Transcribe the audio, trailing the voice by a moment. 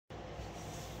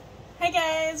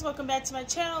Hey guys, welcome back to my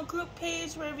channel, group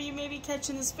page, wherever you may be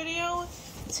catching this video.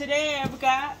 Today I've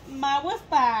got my Whiff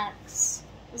box.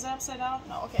 Is that upside down?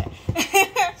 No, okay.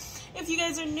 If you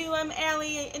guys are new, I'm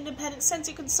Allie, an independent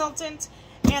Scentsy consultant,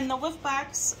 and the Whiff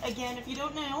box, again, if you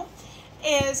don't know,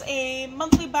 is a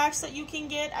monthly box that you can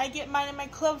get. I get mine in my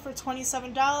club for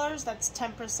 $27. That's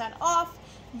 10% off.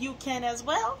 You can as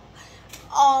well.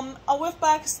 A Whiff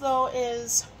box, though,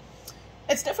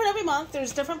 it's different every month.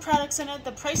 There's different products in it.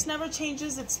 The price never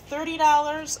changes. It's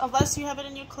 $30 unless you have it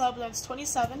in your club. That's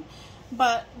 $27.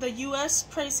 But the US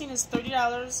pricing is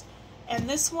 $30. And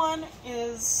this month's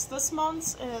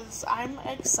is, I'm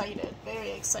excited,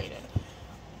 very excited.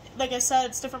 Like I said,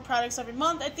 it's different products every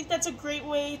month. I think that's a great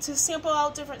way to sample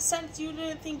out different scents you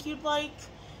didn't think you'd like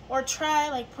or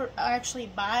try, actually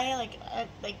buy,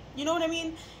 like you know what I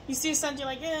mean? You see a scent, you're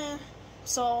like, eh.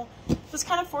 So this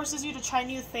kind of forces you to try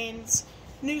new things,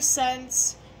 new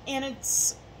scents, and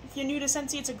if you're new to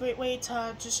Scentsy, it's a great way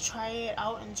to just try it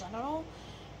out in general.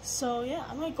 So yeah,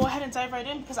 I'm going to go ahead and dive right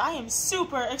in because I am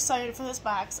super excited for this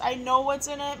box. I know what's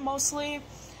in it mostly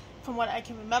from what I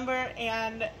can remember,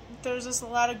 and there's just a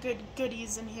lot of good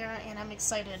goodies in here, and I'm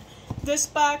excited. This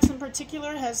box in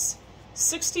particular has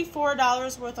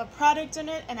 $64 worth of product in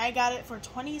it, and I got it for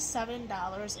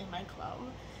 $27 in my club.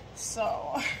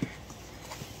 So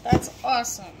that's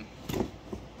awesome.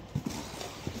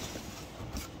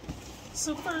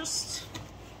 So first,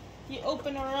 you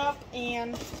open her up,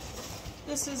 and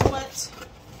this is what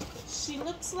she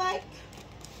looks like.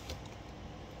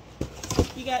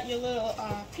 You got your little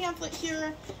pamphlet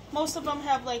here. Most of them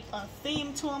have like a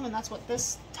theme to them, and that's what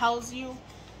this tells you.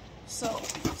 So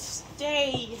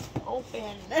stay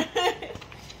open.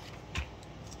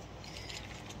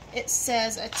 It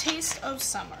says a taste of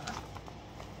summer.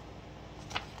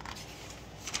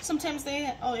 Sometimes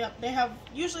they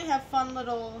usually have fun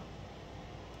little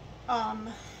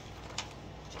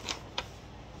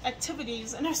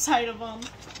activities inside of them.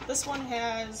 This one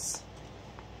has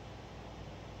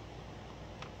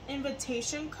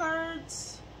invitation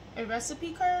cards and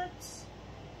recipe cards.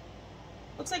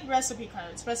 Looks like recipe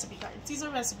cards. These are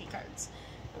recipe cards.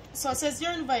 So it says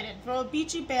you're invited. Throw a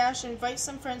beachy bash, invite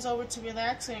some friends over to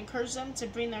relax, and encourage them to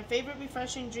bring their favorite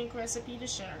refreshing drink recipe to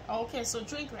share. Okay, so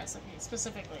drink recipe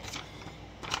specifically.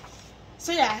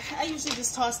 So yeah, I usually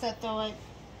just toss that though. Like,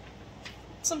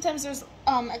 sometimes there's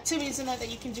activities in that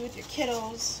you can do with your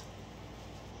kiddos.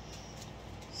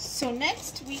 So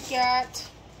next we got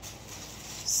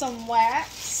some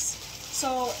wax.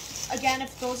 So again,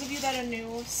 if those of you that are new,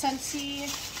 Scentsy,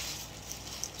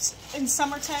 in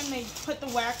summertime they put the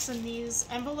wax in these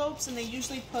envelopes, and they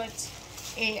usually put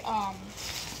a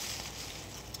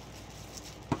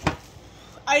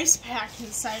ice pack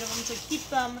inside of them to keep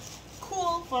them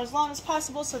cool for as long as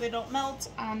possible so they don't melt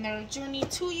on their journey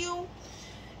to you.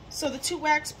 So the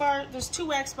there's two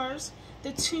wax bars.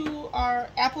 The two are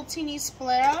Appletini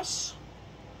Splash.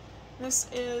 This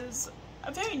is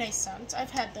a very nice scent.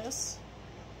 I've had this.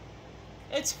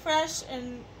 It's fresh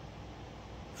and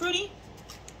fruity.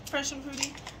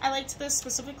 I liked this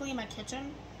specifically in my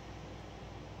kitchen,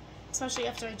 especially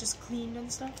after I just cleaned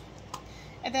and stuff.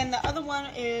 And then the other one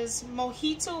is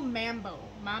Mojito Mambo.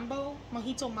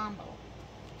 Mojito Mambo.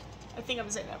 I think I'm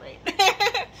saying that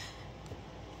right.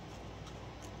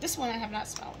 This one I have not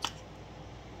smelled.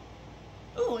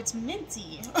 Ooh, it's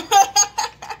minty.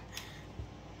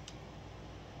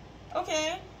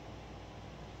 Okay.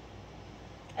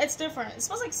 It's different. It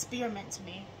smells like spearmint to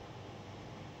me.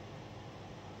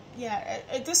 Yeah,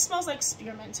 this smells like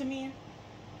spearmint to me.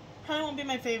 Probably won't be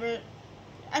my favorite.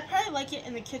 I probably like it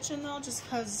in the kitchen though, just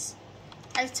because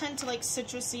I tend to like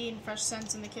citrusy and fresh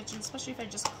scents in the kitchen, especially if I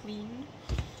just clean.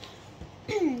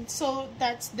 So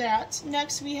that's that.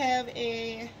 Next we have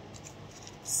a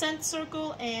Scent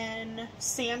Circle and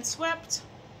Sand Swept.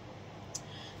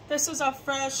 This is a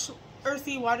fresh,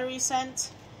 earthy, watery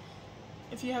scent.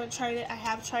 If you haven't tried it, I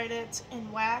have tried it in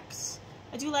wax.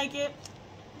 I do like it.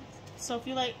 So if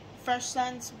you like fresh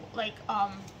scents, like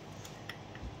oh,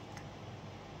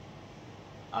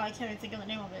 I can't even think of the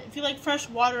name of it. If you like fresh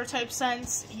water type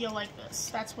scents, you'll like this.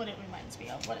 That's what it reminds me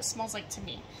of, what it smells like to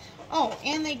me. Oh,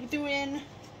 and they threw in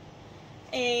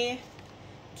a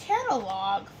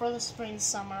catalog for the spring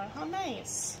summer. How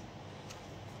nice.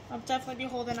 I'll definitely be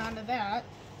holding on to that.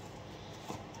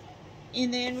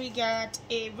 And then we got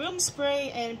a room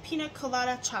spray and pina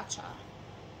colada cha-cha.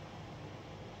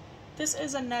 This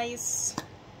is a nice,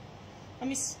 let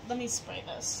me spray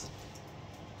this.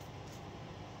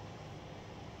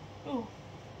 Ooh.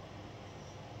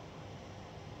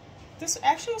 This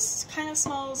actually kind of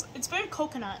smells, it's very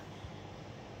coconut.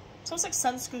 Smells like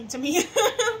sunscreen to me.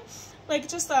 like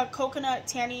just a coconut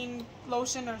tanning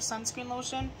lotion or sunscreen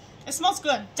lotion. It smells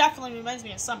good. Definitely reminds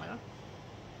me of summer.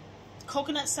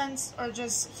 Coconut scents are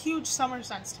just huge summer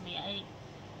scents to me. I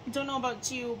don't know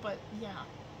about you, but yeah.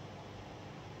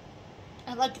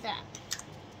 I like that.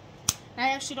 I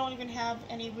actually don't even have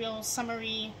any real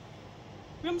summery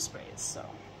room sprays, so.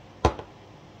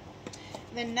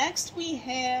 Then next we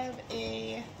have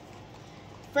a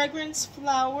fragrance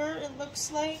flower, it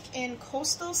looks like, in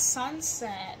Coastal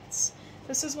Sunset.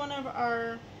 This is one of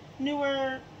our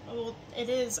newer, well, it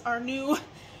is our new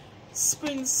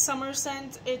spring summer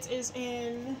scent. It is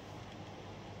in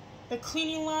the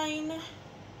cleaning line,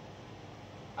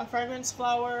 a fragrance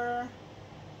flower.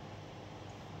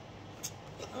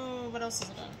 Oh, what else is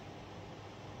it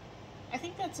in? I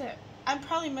think that's it. I'm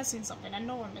probably missing something. I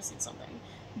know I'm missing something.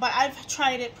 But I've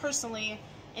tried it personally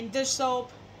in dish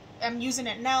soap. I'm using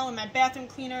it now in my bathroom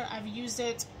cleaner. I've used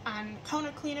it on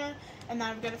counter cleaner. And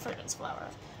now I've got a fragrance flower.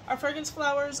 Our fragrance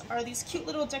flowers are these cute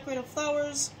little decorative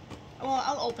flowers. Well,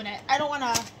 I'll open it. I'm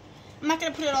not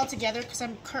going to put it all together because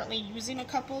I'm currently using a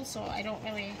couple. So I don't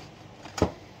really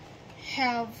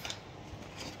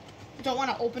don't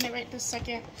want to open it right this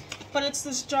second. But it's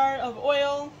this jar of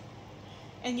oil.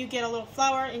 And you get a little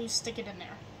flower and you stick it in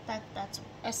there. That's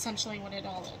essentially what it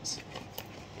all is.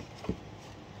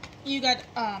 You got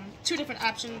 2 different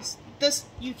options. This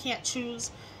you can't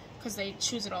choose because they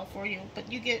choose it all for you.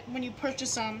 But you get, when you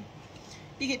purchase them,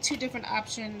 you get 2 different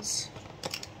options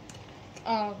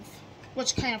of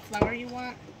which kind of flower you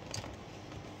want.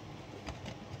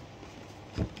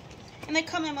 And they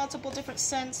come in multiple different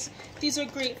scents. These are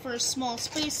great for small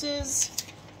spaces,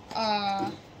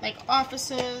 like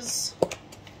offices,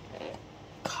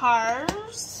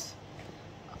 cars,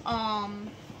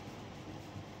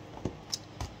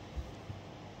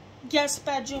 guest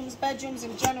bedrooms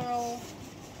in general.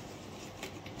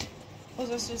 Those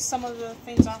are just some of the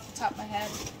things off the top of my head.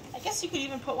 I guess you could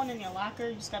even put one in your locker.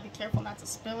 You just gotta be careful not to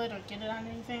spill it or get it on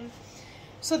anything.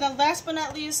 So then last but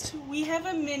not least, we have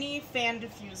a mini fan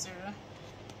diffuser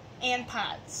and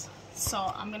pods. So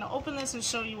I'm gonna open this and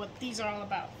show you what these are all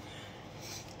about.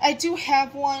 I do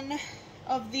have one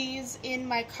of these in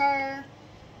my car.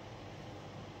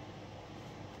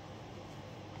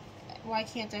 Why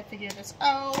can't I figure this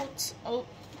out? Oh,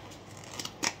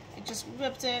 I just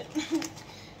ripped it.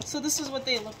 So this is what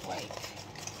they look like.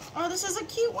 Oh, this is a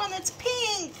cute one. It's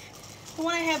pink. The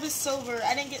one I have is silver.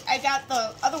 I got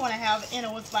the other one I have in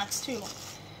a Whiff box too.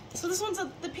 So this one's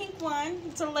the pink one.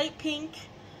 It's a light pink.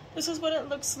 This is what it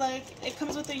looks like. It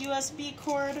comes with a USB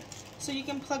cord, so you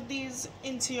can plug these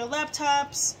into your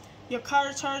laptops, your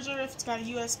car charger if it's got a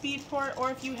USB port,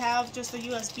 or if you have just a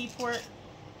USB port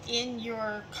in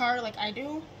your car like I do,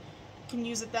 you can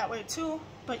use it that way too.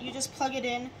 But you just plug it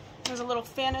in. There's a little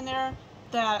fan in there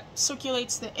that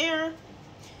circulates the air.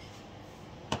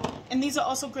 And these are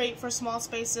also great for small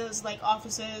spaces like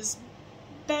offices,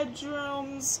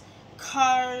 bedrooms,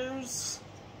 cars,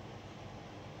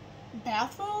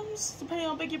 bathrooms, depending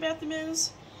on how big your bathroom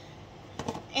is.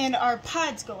 And our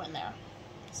pods go in there.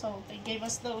 So they gave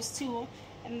us those too.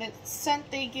 And the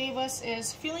scent they gave us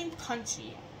is Feeling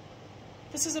Punchy.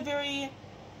 This is a very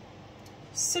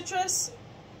citrus,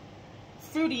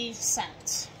 fruity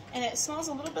scent. And it smells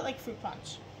a little bit like fruit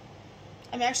punch.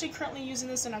 I'm actually currently using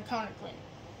this in our counter clean.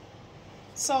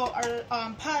 So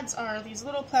our pods are these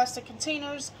little plastic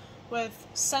containers with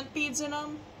scent beads in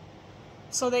them.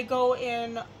 So they go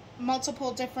in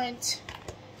multiple different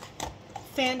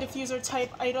fan diffuser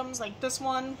type items like this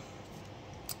one.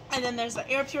 And then there's the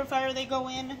air purifier they go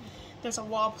in. There's a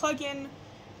wall plug-in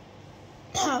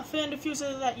fan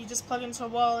diffuser that you just plug into a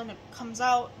wall and it comes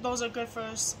out. Those are good for,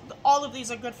 all of these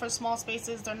are good for small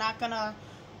spaces. They're not gonna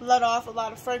let off a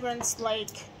lot of fragrance like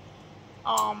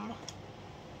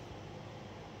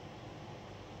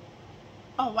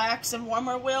a wax and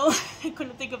warmer will. I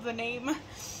couldn't think of the name,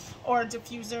 or a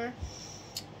diffuser,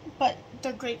 but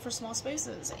they're great for small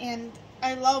spaces. And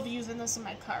I love using this in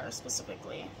my car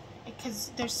specifically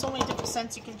because there's so many different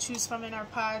scents you can choose from in our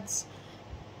pods.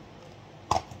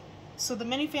 So the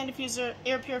mini fan diffuser,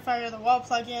 air purifier, the wall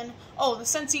plug-in. Oh, the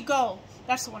Scentsy Go.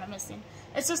 That's the one I'm missing.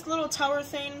 It's this little tower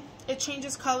thing. It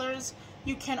changes colors.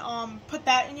 You can put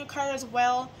that in your car as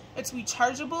well. It's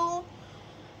rechargeable.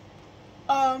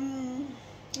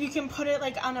 You can put it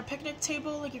like on a picnic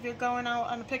table, like if you're going out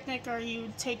on a picnic or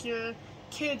you take your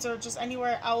kids or just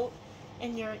anywhere out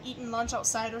and you're eating lunch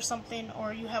outside or something,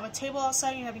 or you have a table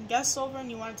outside and you're having guests over and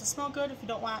you want it to smell good. If you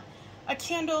don't want a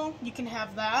candle, you can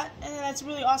have that, and that's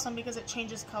really awesome because it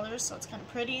changes colors, so it's kind of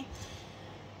pretty.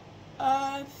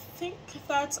 I think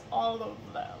that's all of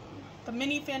them. The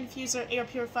mini fan diffuser, air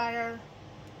purifier,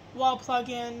 wall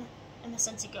plug-in, and the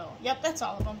Scentsy Go. Yep, that's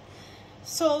all of them.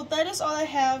 So that is all I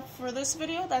have for this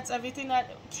video. That's everything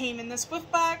that came in this Whiff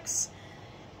box.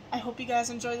 I hope you guys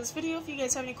enjoyed this video. If you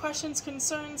guys have any questions,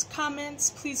 concerns, comments,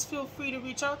 please feel free to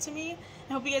reach out to me.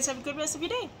 I hope you guys have a good rest of your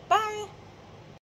day. Bye!